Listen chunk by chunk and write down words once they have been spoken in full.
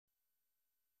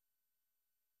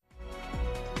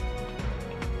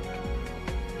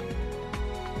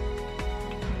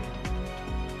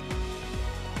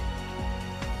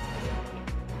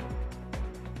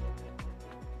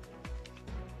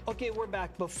Okay, we're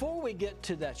back. Before we get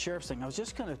to that sheriff's thing, I was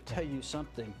just going to tell you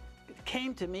something. It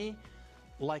came to me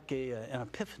like an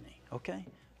epiphany, okay?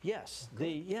 Yes,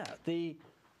 the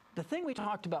thing we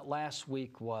talked about last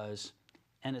week was,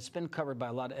 and it's been covered by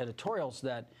a lot of editorials,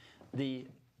 that the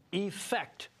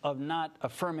effect of not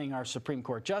affirming our Supreme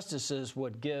Court justices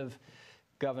would give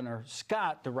Governor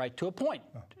Scott the right to appoint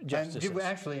justices.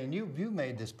 And you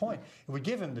made this point. It would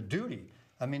give him the duty.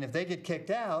 I mean, if they get kicked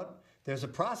out, there's a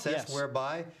process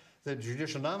whereby the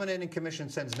Judicial Nominating Commission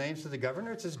sends names to the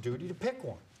governor. It's his duty to pick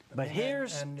one. But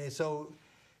and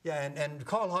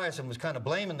Carl Hiaasen was kind of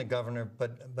blaming the governor,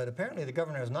 but apparently the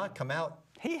governor has not come out.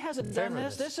 He hasn't done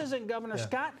this. This isn't Governor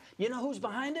Scott. You know who's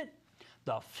behind it?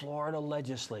 The Florida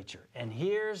legislature. And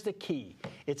here's the key.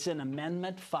 It's in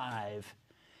Amendment 5.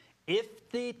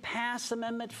 If they pass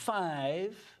Amendment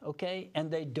 5, okay, and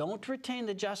they don't retain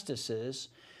the justices,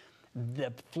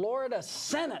 the Florida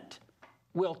Senate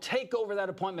will take over that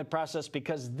appointment process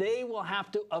because they will have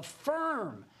to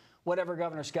affirm whatever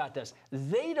Governor Scott does.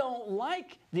 They don't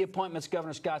like the appointments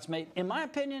Governor Scott's made. In my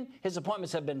opinion, his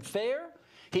appointments have been fair.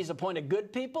 He's appointed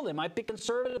good people. They might be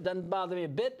conservative. Doesn't bother me a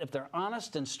bit if they're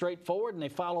honest and straightforward and they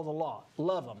follow the law.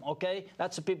 Love them, okay?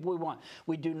 That's the people we want.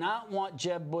 We do not want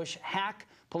Jeb Bush hack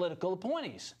political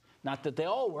appointees. Not that they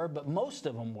all were, but most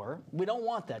of them were. We don't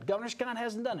want that. Governor Scott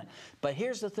hasn't done it. But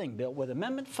here's the thing, Bill. With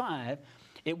Amendment 5,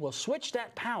 it will switch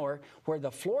that power where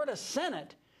the Florida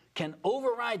Senate can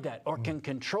override that or can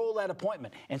control that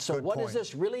appointment. And so what is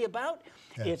this really about?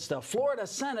 Yeah. It's the Florida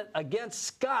Senate against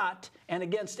Scott and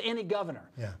against any governor.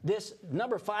 Yeah. This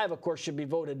number 5, of course, should be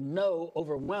voted no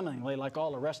overwhelmingly like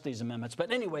all the rest of these amendments.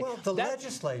 But anyway. Well, the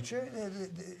legislature,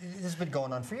 it has been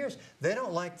going on for years. They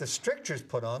don't like the strictures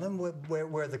put on them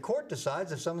where the court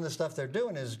decides if some of the stuff they're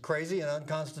doing is crazy and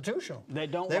unconstitutional. They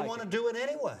don't They want to do it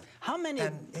anyway. How many?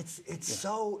 And it's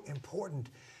so important.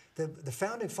 The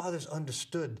Founding Fathers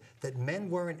understood that men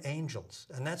weren't angels,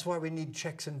 and that's why we need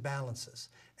checks and balances.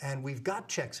 And we've got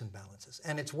checks and balances,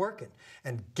 and it's working.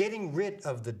 And getting rid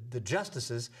of the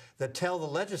justices that tell the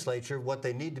legislature what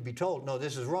they need to be told, no,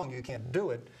 this is wrong, you can't do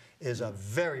it, is a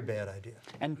very bad idea.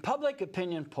 And public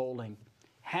opinion polling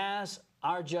has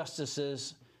our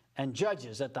justices and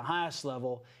judges at the highest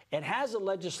level. It has the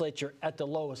legislature at the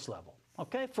lowest level.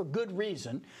 Okay, for good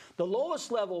reason. The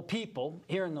lowest level people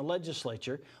here in the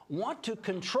legislature want to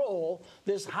control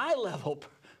this high level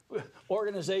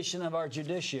organization of our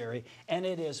judiciary, and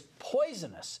it is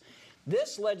poisonous.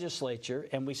 This legislature,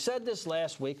 and we said this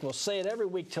last week, we'll say it every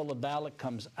week till the ballot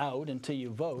comes out, until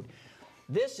you vote.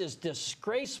 This is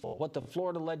disgraceful what the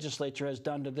Florida legislature has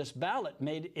done to this ballot.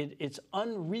 It's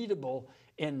unreadable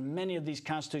in many of these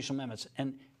constitutional amendments.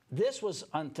 And this was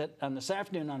on this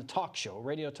afternoon on a talk show, a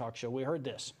radio talk show. We heard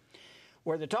this,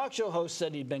 where the talk show host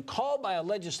said he'd been called by a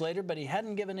legislator, but he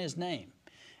hadn't given his name.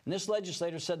 And this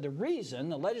legislator said the reason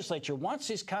the legislature wants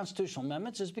these constitutional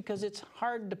amendments is because it's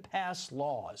hard to pass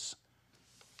laws.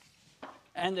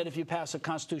 And that if you pass a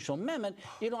constitutional amendment,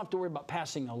 you don't have to worry about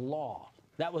passing a law.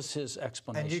 That was his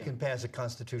explanation. And you can pass a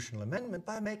constitutional amendment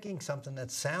by making something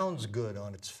that sounds good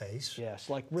on its face. Yes,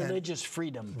 like religious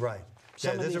freedom. Right.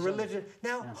 Yeah, there's a religion.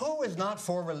 Now, who is not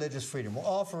for religious freedom? We're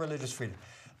all for religious freedom.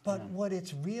 But what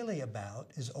it's really about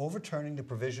is overturning the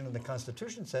provision of the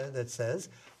Constitution that says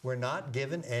we're not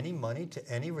giving any money to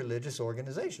any religious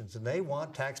organizations. And they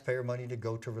want taxpayer money to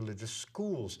go to religious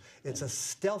schools. It's a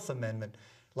stealth amendment,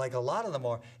 like a lot of them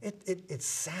are. It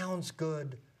sounds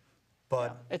good,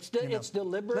 but it's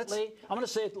deliberately. I'm going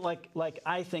to say it like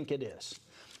I think it is.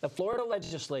 The Florida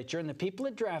legislature and the people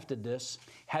that drafted this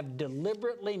have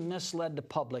deliberately misled the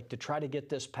public to try to get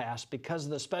this passed because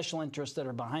of the special interests that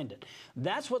are behind it.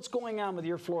 That's what's going on with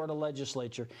your Florida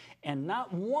legislature, and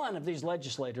not one of these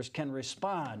legislators can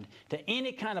respond to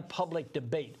any kind of public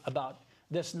debate about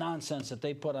this nonsense that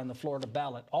they put on the Florida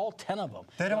ballot, all 10 of them.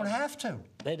 They don't have to.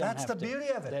 They don't That's have the to. beauty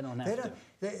of it. They don't have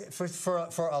to.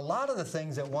 For a lot of the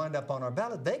things that wind up on our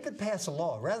ballot, they could pass a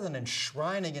law. Rather than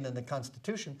enshrining it in the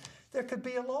Constitution, there could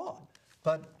be a law.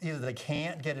 But either they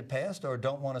can't get it passed or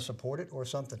don't want to support it or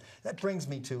something. That brings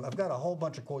me to, I've got a whole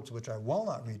bunch of quotes which I will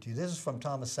not read to you. This is from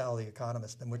Thomas Sowell, the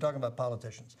economist, and we're talking about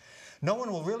politicians. No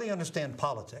one will really understand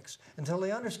politics until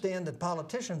they understand that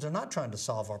politicians are not trying to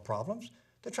solve our problems.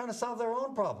 They're trying to solve their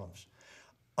own problems,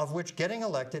 of which getting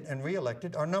elected and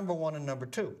re-elected are number 1 and number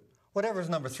 2.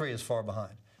 Whatever's number 3 is far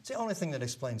behind. It's the only thing that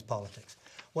explains politics.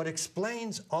 What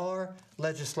explains our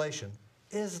legislation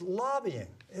is lobbying.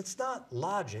 It's not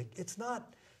logic. It's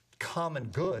not common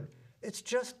good. It's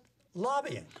just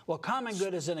lobbying. Well, common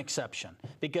good is an exception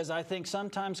because I think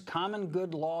sometimes common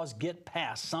good laws get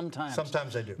passed.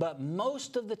 Sometimes they do. But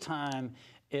most of the time,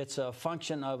 it's a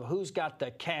function of who's got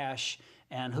the cash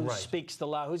and who speaks the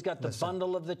loud, who's got the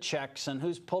bundle of the checks, and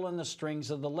who's pulling the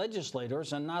strings of the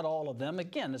legislators, and not all of them.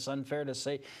 Again, it's unfair to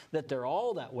say that they're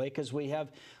all that way, because we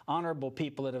have honorable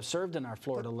people that have served in our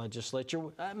Florida legislature,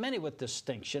 many with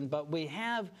distinction, but we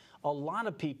have a lot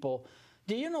of people.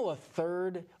 Do you know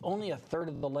only a third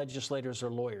of the legislators are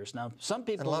lawyers? Now, some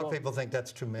people... And a lot of people think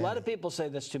that's too many. A lot of people say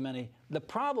that's too many. The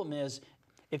problem is,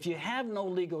 if you have no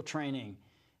legal training,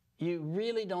 you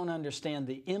really don't understand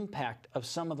the impact of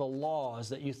some of the laws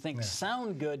that you think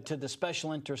sound good to the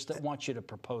special interest that wants you to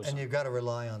propose them. And you've got to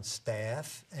rely on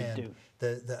staff. And you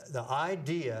do. The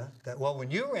idea that, well,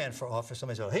 when you ran for office,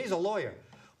 somebody said, well, he's a lawyer.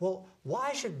 Well,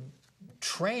 why should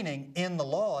training in the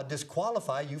law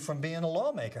disqualify you from being a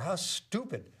lawmaker? How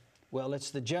stupid. Well, it's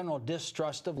the general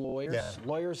distrust of lawyers. Yeah.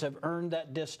 Lawyers have earned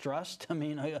that distrust, I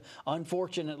mean,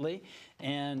 unfortunately,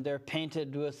 and they're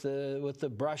painted with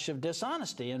the brush of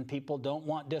dishonesty, and people don't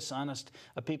want dishonest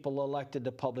people elected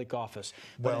to public office.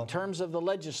 But in terms of the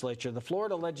legislature, the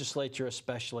Florida legislature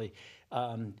especially,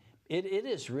 it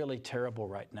is really terrible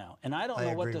right now. And I don't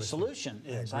know what the solution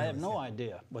is. I have no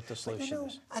idea what the solution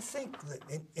is. I think that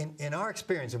in our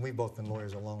experience, and we've both been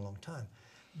lawyers a long, long time,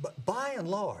 but by and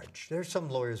large, there's some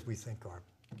lawyers we think are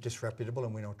disreputable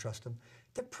and we don't trust them.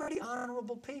 They're pretty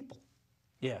honorable people.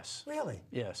 Yes. Really?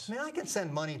 Yes. I mean, I can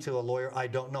send money to a lawyer I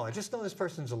don't know. I just know this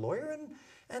person's a lawyer,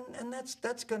 and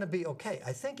that's going to be okay.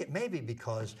 I think it may be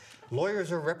because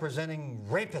lawyers are representing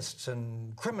rapists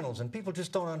and criminals, and people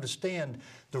just don't understand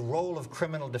the role of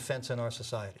criminal defense in our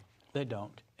society. They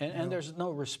don't. And there's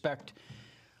no respect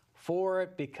for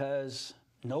it, because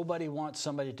nobody wants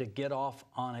somebody to get off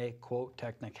on a, quote,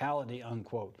 technicality,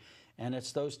 unquote. And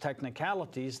it's those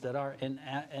technicalities that are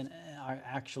are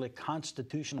actually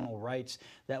constitutional rights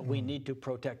that we need to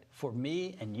protect for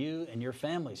me and you and your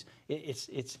families.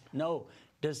 No.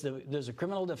 Does a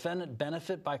criminal defendant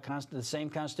benefit by the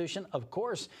same Constitution? Of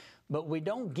course, but we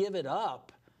don't give it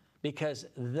up because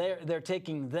they're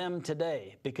taking them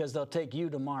today, because they'll take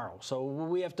you tomorrow. So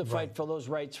we have to fight for those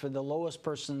rights for the lowest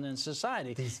person in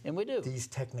society, and we do. These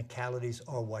technicalities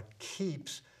are what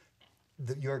keeps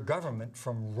your government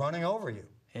from running over you.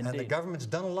 Indeed. And the government's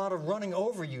done a lot of running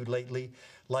over you lately,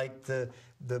 like the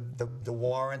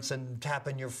warrants and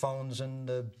tapping your phones and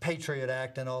the Patriot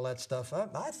Act and all that stuff.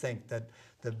 I think that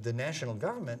the national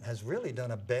government has really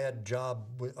done a bad job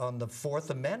on the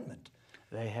Fourth Amendment.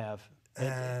 They have.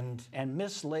 And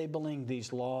mislabeling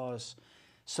these laws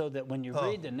so that when you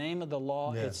read the name of the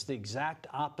law, it's the exact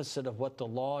opposite of what the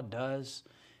law does.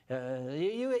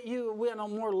 You went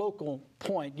on a more local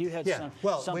point. You had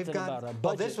something about a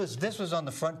budget. Well, this was on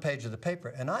the front page of the paper,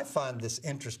 and I find this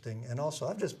interesting. And also,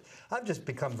 I've just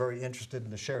become very interested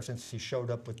in the sheriff since he showed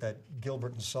up with that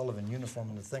Gilbert and Sullivan uniform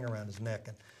and the thing around his neck.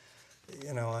 And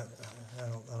you know, I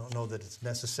don't know that it's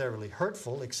necessarily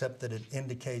hurtful, except that it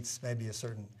indicates maybe a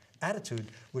certain attitude,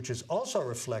 which is also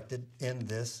reflected in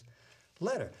this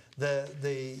letter.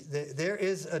 There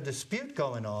is a dispute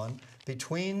going on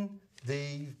between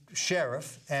the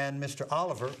sheriff and Mr.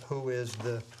 Oliver, who is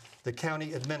the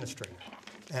county administrator.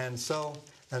 And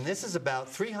this is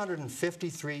about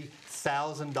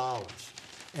 $353,000.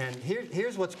 And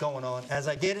here's what's going on as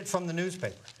I get it from the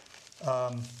newspaper.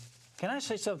 Can I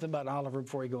say something about Oliver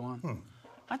before we go on?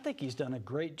 I think he's done a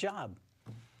great job.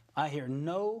 I hear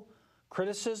no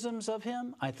criticisms of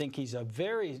him. I think he's a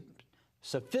very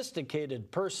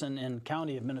sophisticated person in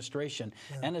county administration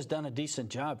and has done a decent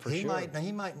job for sure.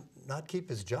 He might not keep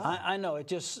his job. I know. It's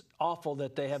just awful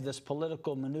that they have this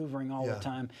political maneuvering all the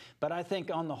time. But I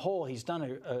think on the whole, he's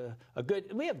done a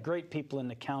good... We have great people in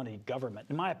the county government.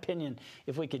 In my opinion,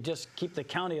 if we could just keep the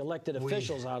county elected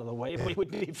officials out of the way, we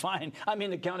would be fine. I mean,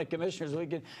 the county commissioners, we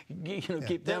could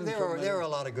keep them... There are a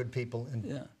lot of good people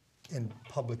in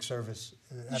public service.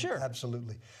 Sure.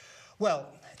 Absolutely. Well,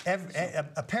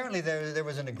 apparently there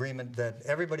was an agreement that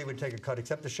everybody would take a cut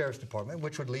except the Sheriff's Department,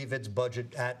 which would leave its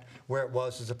budget at where it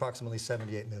was, is approximately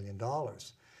 $78 million.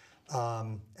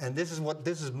 And this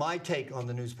is my take on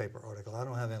the newspaper article. I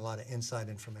don't have a lot of inside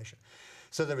information.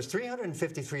 So there was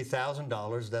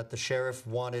 $353,000 that the sheriff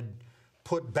wanted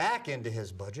put back into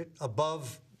his budget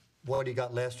above what he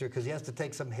got last year, because he has to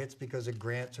take some hits because of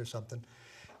grants or something.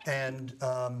 And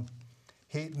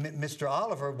Mr.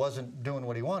 Oliver wasn't doing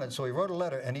what he wanted, so he wrote a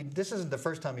letter, and this isn't the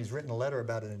first time he's written a letter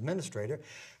about an administrator,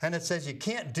 and it says you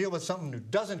can't deal with someone who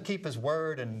doesn't keep his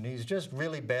word, and he's just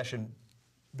really bashing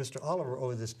Mr. Oliver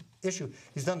over this issue.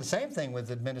 He's done the same thing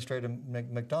with Administrator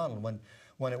McDonald.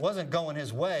 When it wasn't going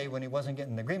his way, when he wasn't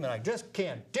getting an agreement, I just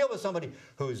can't deal with somebody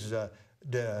who's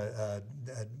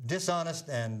dishonest,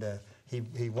 and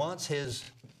he wants his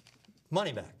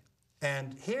money back.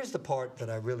 And here's the part that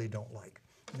I really don't like.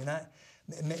 I mean,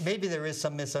 maybe there is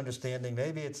some misunderstanding.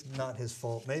 Maybe it's not his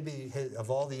fault. Maybe of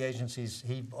all the agencies,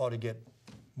 he ought to get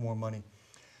more money.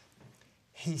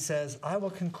 He says, I will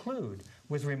conclude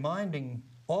with reminding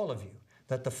all of you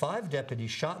that the 5 deputies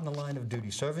shot in the line of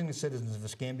duty serving the citizens of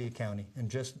Escambia County,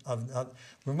 and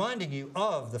reminding you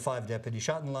of the 5 deputies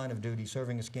shot in the line of duty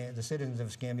serving the citizens of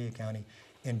Escambia County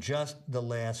in just the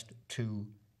last 2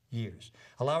 years,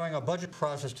 allowing our budget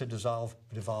process to devolve,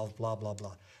 blah, blah,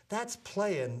 blah. That's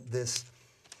playing this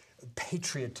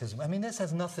patriotism. I mean, this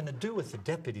has nothing to do with the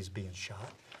deputies being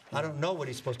shot. I don't know what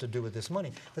he's supposed to do with this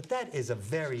money, but that is a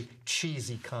very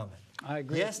cheesy comment. I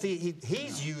agree. Yes,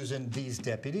 he's using these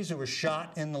deputies who were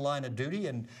shot in the line of duty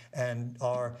and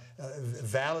are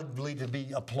validly to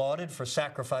be applauded for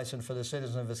sacrificing for the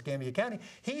citizens of Escambia County.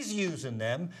 He's using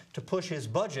them to push his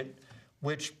budget,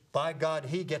 which, by God,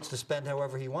 he gets to spend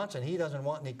however he wants, and he doesn't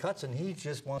want any cuts, and he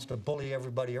just wants to bully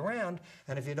everybody around.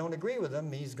 And if you don't agree with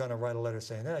him, he's going to write a letter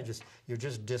saying, you're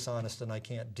just dishonest and I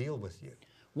can't deal with you.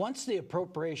 Once the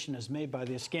appropriation is made by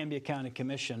the Escambia County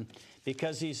Commission,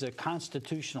 because he's a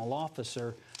constitutional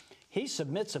officer, he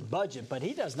submits a budget, but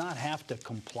he does not have to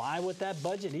comply with that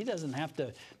budget. He doesn't have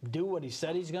to do what he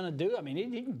said he's going to do. I mean,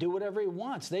 he can do whatever he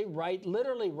wants. They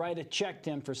literally write a check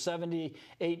to him for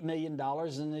 $78 million,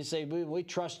 and they say, we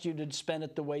trust you to spend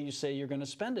it the way you say you're going to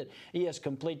spend it. He has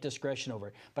complete discretion over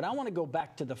it. But I want to go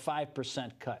back to the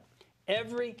 5% cut.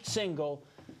 Every single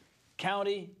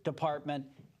county department,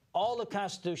 all the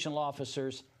constitutional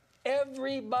officers,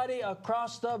 everybody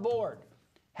across the board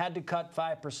had to cut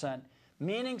 5%,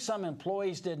 meaning some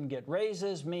employees didn't get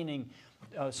raises, meaning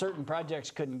certain projects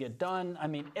couldn't get done. I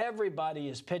mean, everybody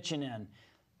is pitching in,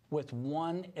 with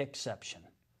one exception,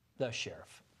 the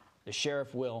sheriff. The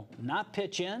sheriff will not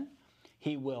pitch in.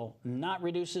 He will not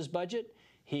reduce his budget.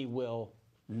 He will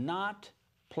not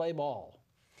play ball.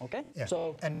 Okay? Yeah.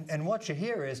 So, and what you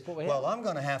hear is, well, I'm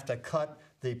going to have to cut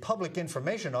the public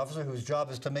information officer whose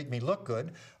job is to make me look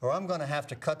good, or I'm going to have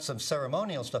to cut some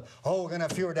ceremonial stuff. Oh, we're going to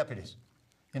have fewer deputies.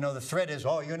 You know, the threat is,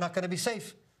 oh, you're not going to be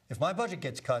safe. If my budget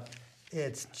gets cut,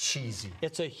 it's cheesy.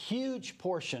 It's a huge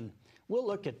portion. We'll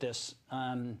look at this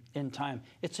in time.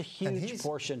 It's a huge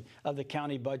portion of the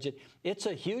county budget. It's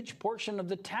a huge portion of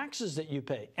the taxes that you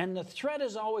pay. And the threat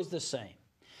is always the same.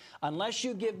 Unless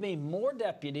you give me more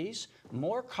deputies,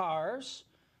 more cars,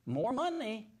 more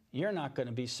money, you're not going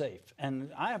to be safe.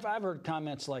 And I've heard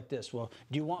comments like this. Well,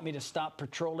 do you want me to stop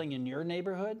patrolling in your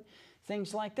neighborhood?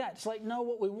 Things like that. It's like, no,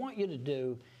 what we want you to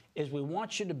do is we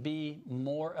want you to be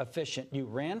more efficient. You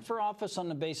ran for office on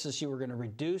the basis you were going to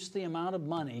reduce the amount of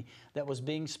money that was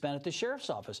being spent at the sheriff's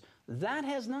office. That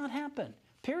has not happened,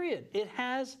 period. It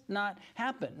has not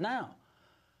happened. Now,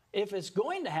 if it's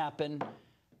going to happen,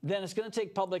 then it's going to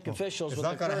take public officials with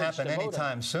the courage to vote. It's not going to happen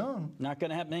anytime soon. Not going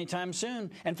to happen anytime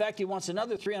soon. In fact, he wants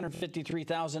another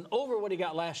 $353,000 over what he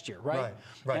got last year, right?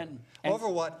 Right. And over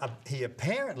what he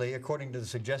apparently, according to the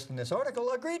suggestion in this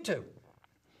article, agreed to.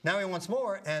 Now he wants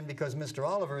more, and because Mr.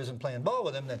 Oliver isn't playing ball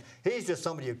with him, then he's just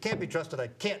somebody who can't be trusted. I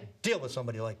can't deal with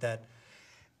somebody like that.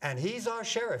 And he's our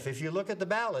sheriff. If you look at the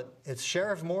ballot, it's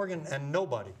Sheriff Morgan and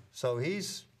nobody. So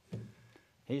he's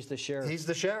the sheriff. He's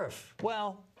the sheriff.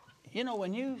 Well, you know,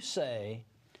 when you say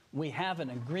we have an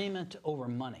agreement over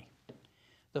money,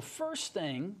 the first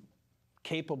thing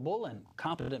capable and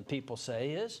competent people say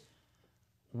is,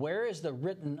 where is the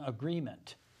written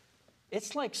agreement?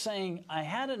 It's like saying, I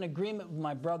had an agreement with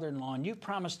my brother-in-law, and you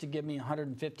promised to give me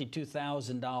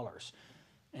 $152,000.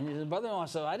 And his brother-in-law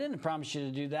said, I didn't promise you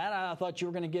to do that. I thought you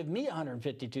were going to give me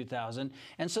 $152,000.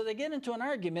 And so they get into an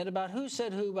argument about who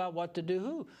said who about what to do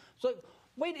who. So,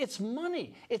 wait, it's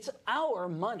money. It's our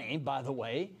money, by the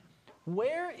way.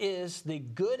 Where is the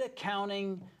good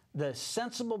accounting, the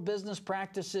sensible business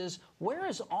practices? Where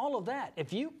is all of that?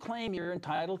 If you claim you're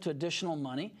entitled to additional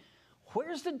money,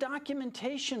 where's the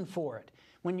documentation for it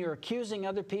when you're accusing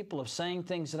other people of saying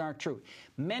things that aren't true?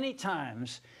 Many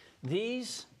times,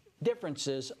 these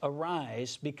differences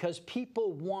arise because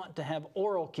people want to have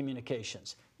oral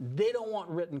communications. They don't want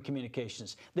written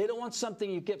communications. They don't want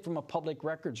something you get from a public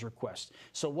records request.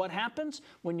 So what happens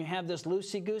when you have this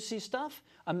loosey-goosey stuff?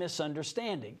 A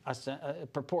misunderstanding,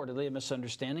 purportedly a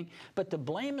misunderstanding. But to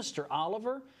blame Mr.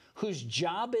 Oliver, whose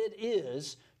job it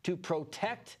is to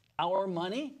protect our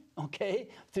money, okay,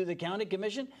 through the county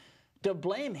commission, to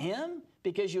blame him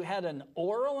because you had an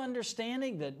oral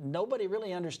understanding that nobody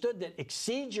really understood that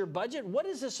exceeds your budget? What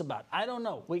is this about? I don't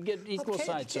know. We get equal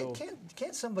sides.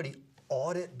 Can't somebody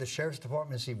audit the sheriff's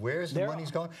department and see where's the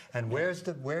money's going and where's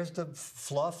the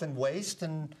fluff and waste?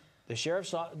 And the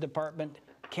sheriff's department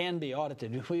can be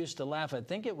audited. We used to laugh. I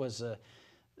think it was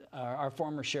our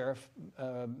former sheriff,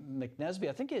 McNesby,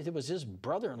 I think it was his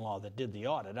brother-in-law that did the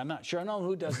audit. I'm not sure. I don't know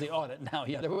who does the audit now.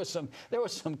 Yeah, there was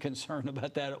some concern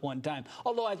about that at one time.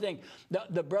 Although I think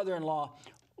the brother-in-law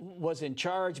was in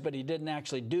charge, but he didn't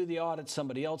actually do the audit.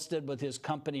 Somebody else did with his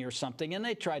company or something, and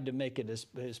they tried to make it as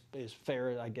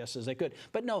fair, I guess, as they could.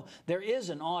 But no, there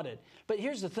is an audit. But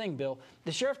here's the thing, Bill.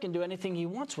 The sheriff can do anything he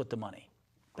wants with the money.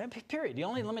 Period. The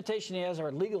only limitation he has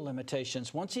are legal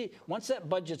limitations. Once that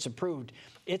budget's approved,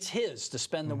 it's his to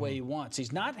spend the way he wants.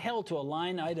 He's not held to a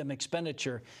line item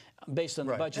expenditure based on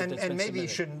the budget that's been and maybe submitted.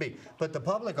 he shouldn't be. But the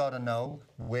public ought to know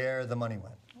where the money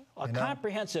went. A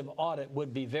comprehensive audit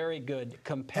would be very good,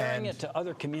 comparing it to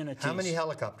other communities. How many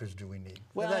helicopters do we need?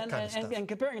 Well, that kind of stuff. And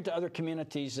comparing it to other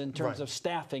communities in terms of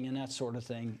staffing and that sort of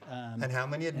thing. And how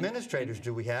many administrators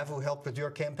do we have who helped with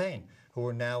your campaign, who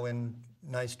are now in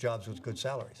nice jobs with good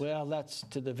salaries? Well, that's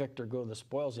to the victor go the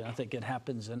spoils. I think it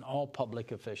happens in all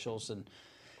public officials.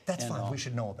 That's fine. We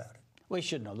should know about it. We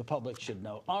should know. The public should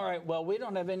know. All right. Well, we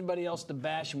don't have anybody else to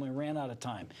bash, and we ran out of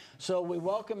time. So we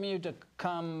welcome you to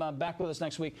come back with us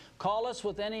next week. Call us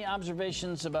with any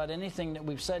observations about anything that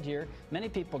we've said here. Many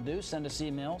people do. Send us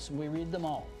emails. We read them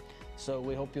all. So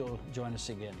we hope you'll join us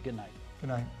again. Good night. Good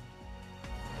night.